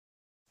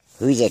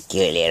Who's a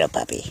cute little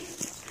puppy?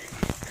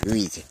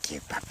 Who's a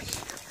cute puppy?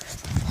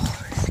 Oh,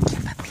 who's a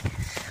cute puppy?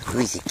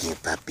 Who's a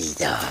cute puppy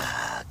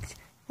dog?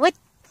 What?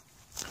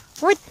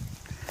 What?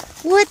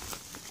 What?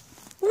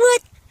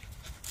 What?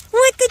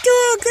 What the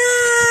dog?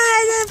 Ah,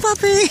 the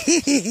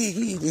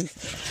puppies!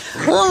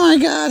 Oh my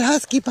God,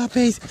 husky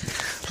puppies!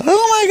 Oh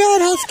my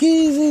God,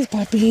 huskies are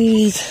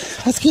puppies!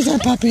 Huskies are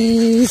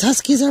puppies!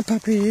 Huskies are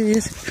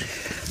puppies!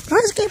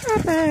 Husky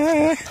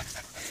puppy!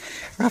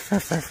 Ruff,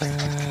 ruff, ruff,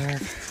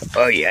 ruff.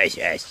 Oh yes,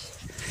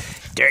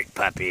 yes. Dirt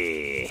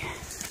puppy.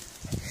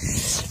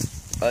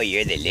 Oh,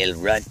 you're the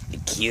little runt, the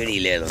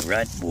cutie little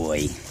runt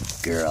boy,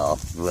 girl.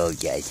 Well,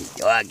 guys,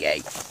 dog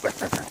guys.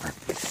 Ruff, ruff, ruff,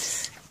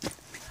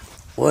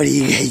 ruff. What are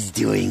you guys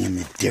doing in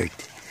the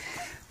dirt?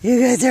 You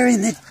guys are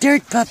in the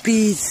dirt,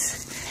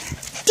 puppies.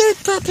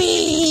 Dirt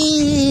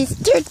puppies.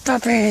 Dirt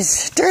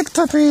puppies. Dirt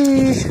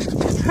puppy.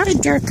 Hi,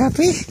 dirt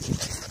puppy.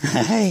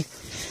 Hi.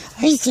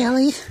 Hi,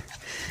 Sally.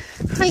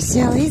 Hi,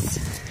 Sallies.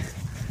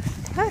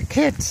 How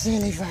cute,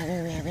 silly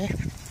fucker, baby.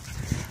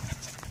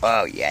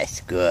 Oh,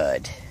 yes,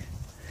 good.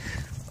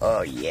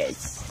 Oh,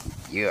 yes.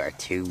 You are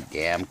too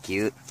damn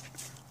cute.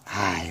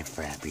 Hi,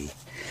 Frappy.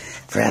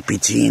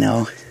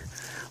 Frappuccino.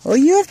 Oh,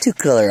 you have two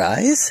color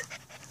eyes.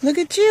 Look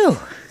at you.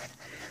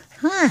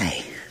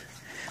 Hi.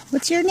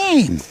 What's your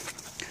name?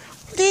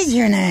 What is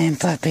your name,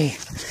 puppy?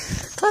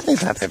 Puppy,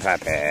 puppy,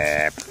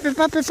 puppy. Puppy,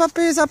 puppy,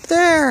 puppy's up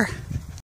there.